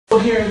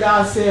Here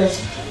God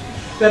says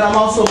that I'm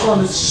also going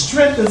to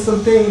strengthen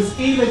some things,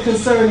 even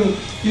concerning,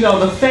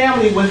 the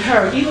family with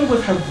her, even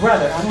with her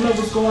brother. I don't know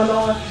what's going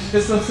on.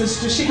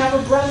 Does she have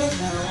a brother?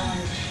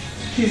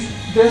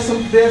 There's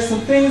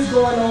some things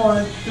going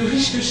on.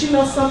 Does she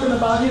know something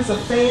about his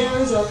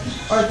affairs or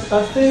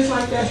things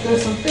like that?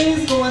 There's some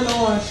things going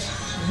on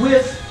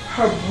with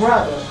her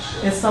brother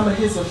and some of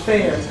his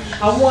affairs.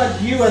 I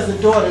want you as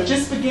a daughter,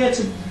 just begin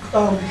to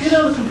get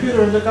on the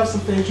computer and look up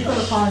some things. You're going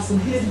to find some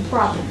hidden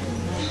property.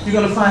 You're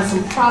going to find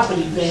some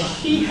property that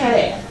he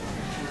had.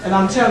 And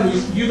I'm telling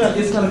you,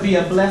 it's going to be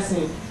a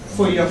blessing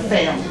for your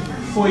family.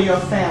 For your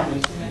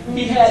family.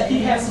 He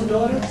had some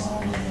daughters?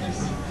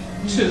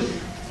 2.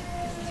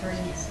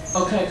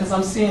 Okay, because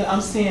I'm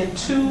seeing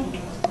 2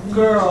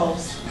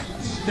 girls.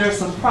 There's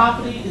some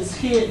property is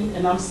hidden,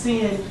 and I'm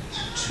seeing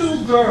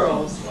 2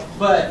 girls,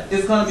 but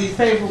it's going to be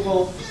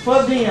favorable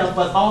for them,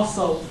 but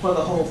also for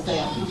the whole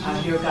family. I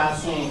hear God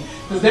saying,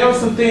 because there were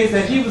some things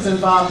that he was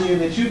involved in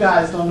that you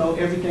guys don't know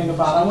everything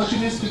about. I want you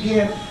to just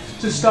begin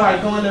to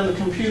start going on the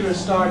computer and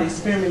start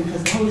experimenting,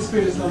 because the Holy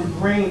Spirit is going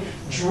to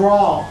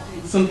draw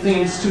some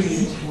things to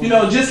you.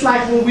 Just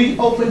like when we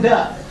opened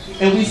up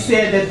and we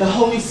said that the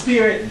Holy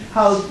Spirit,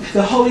 how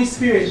the Holy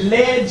Spirit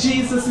led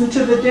Jesus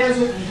into the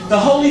desert, the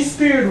Holy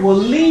Spirit will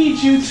lead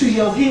you to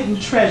your hidden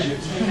treasures.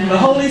 The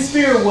Holy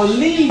Spirit will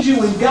lead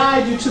you and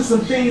guide you to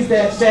some things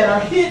that are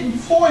hidden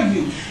for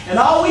you. And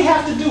all we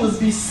have to do is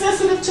be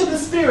sensitive to the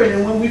Spirit,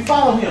 and when we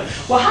follow Him.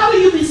 Well, how do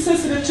you be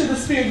sensitive to the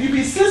Spirit? You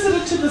be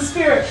sensitive to the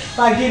Spirit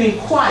by getting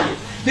quiet.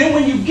 Then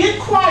when you get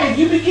quiet,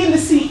 you begin to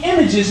see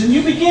images, and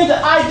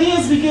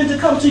ideas begin to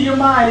come to your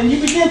mind, and you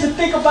begin to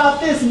think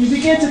about this, and you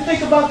begin to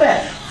think about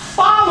that.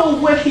 Follow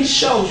what he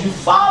shows you.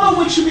 Follow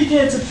what you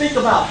begin to think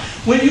about.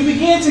 When you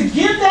begin to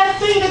give that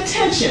thing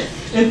attention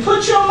and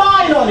put your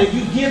mind on it,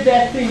 you give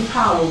that thing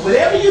power.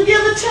 Whatever you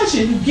give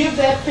attention, you give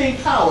that thing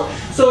power.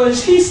 So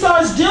as he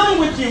starts dealing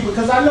with you,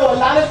 because I know a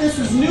lot of this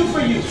is new for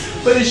you,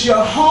 but it's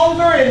your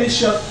hunger and it's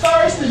your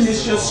thirst and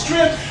it's your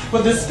strength,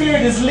 but the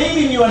Spirit is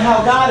leading you and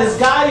how God is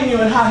guiding you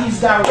and how he's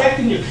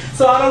directing you.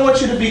 So I don't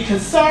want you to be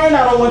concerned.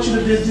 I don't want you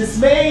to be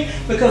dismayed,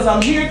 because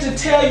I'm here to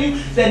tell you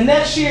that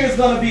next year is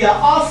going to be an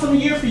awesome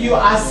year for you.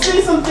 I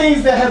see some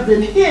things that have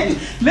been hidden,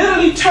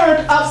 literally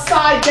turned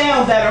upside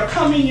down, that are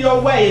coming your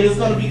way. It is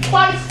going to be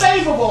quite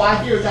favorable,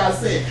 I hear God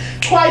say.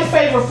 Quite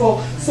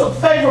favorable,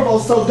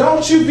 so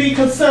don't you be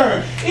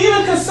concerned.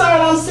 Even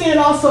concerned, I'm seeing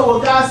also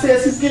what God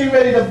says he's getting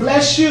ready to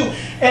bless you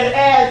and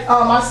add,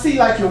 I see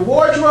like your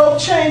wardrobe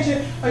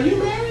changing. Are you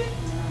married?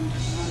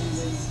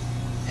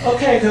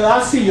 Okay, because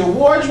I see your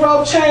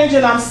wardrobe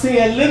changing. I'm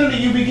seeing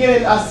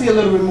literally I see a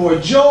little bit more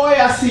joy.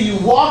 I see you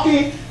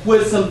walking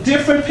with some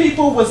different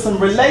people, with some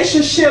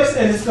relationships,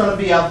 and it's going to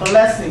be a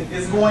blessing.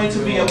 It's going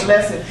to be a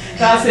blessing.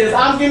 God says,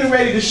 I'm getting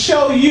ready to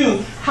show you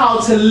how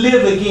to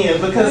live again,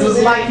 because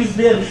it's like you've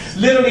been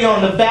literally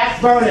on the back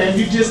burner and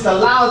you just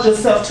allowed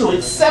yourself to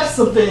accept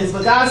some things.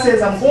 But God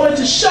says, I'm going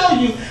to show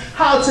you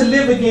how to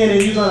live again,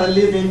 and you're going to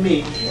live in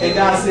me. And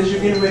God says,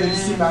 you're getting ready to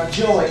see my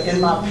joy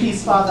and my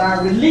peace. Father,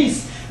 I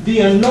release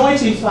the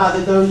anointing,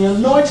 Father, the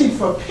anointing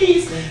for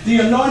peace, the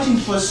anointing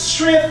for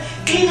strength,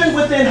 even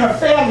within her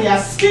family. I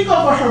speak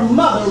over her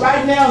mother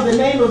right now in the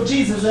name of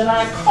Jesus, and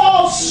I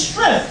call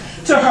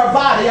strength to her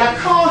body. I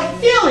call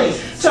healing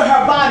to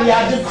her body.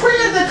 I decree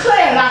and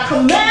declare, and I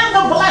command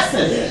the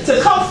blessing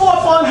to come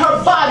forth on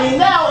her body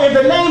now in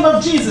the name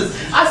of Jesus.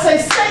 I say,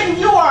 Satan,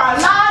 you are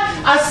a lie.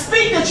 I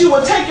speak that you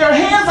will take your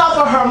hands off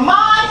of her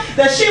mind,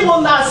 that she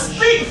will not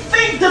think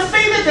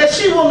defeated, that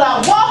she will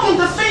not walk in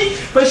defeat,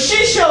 but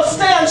she shall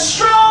stand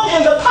strong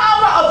in the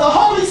power of the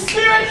Holy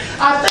Spirit.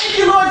 I thank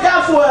you, Lord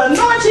God, for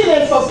anointing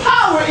and for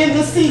power in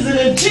this season.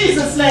 In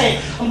Jesus'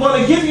 name, I'm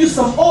going to give you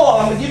some oil.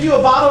 I'm going to give you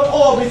a bottle of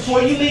oil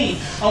before you leave.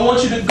 I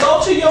want you to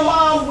go to your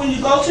mom. When you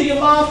go to your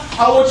mom,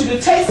 I want you to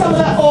take some of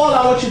that oil.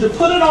 I want you to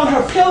put it on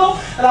her pillow,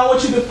 and I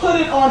want you to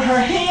put it on her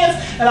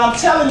hands. And I'm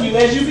telling you,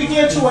 as you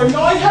begin to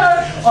anoint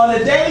her on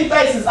a daily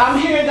basis, I'm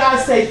hearing God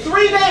say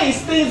 3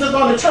 days things are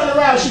going to turn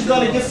around. She's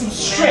going to get some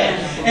strength.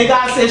 And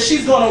God says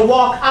she's going to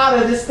walk out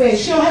of this thing.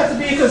 She don't have to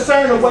be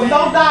concerned of what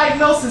no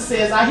diagnosis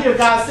says. I hear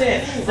God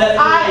saying that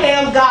I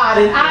am God,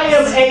 and I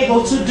am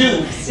able to do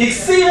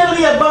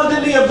exceedingly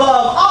abundantly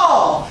above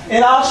all.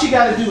 And all she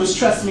got to do is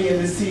trust me in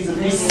this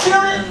season. We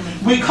seal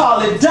it, we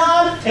call it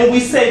done, and we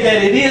say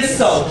that it is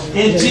so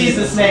in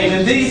Jesus' name.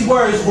 And these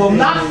words will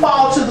not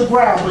fall to the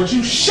ground, but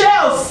you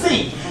shall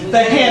see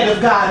the hand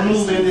of God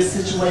move in this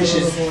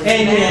situation.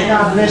 Amen.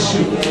 God bless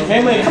you.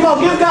 Amen. Come on,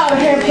 give God a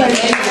hand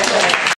clap.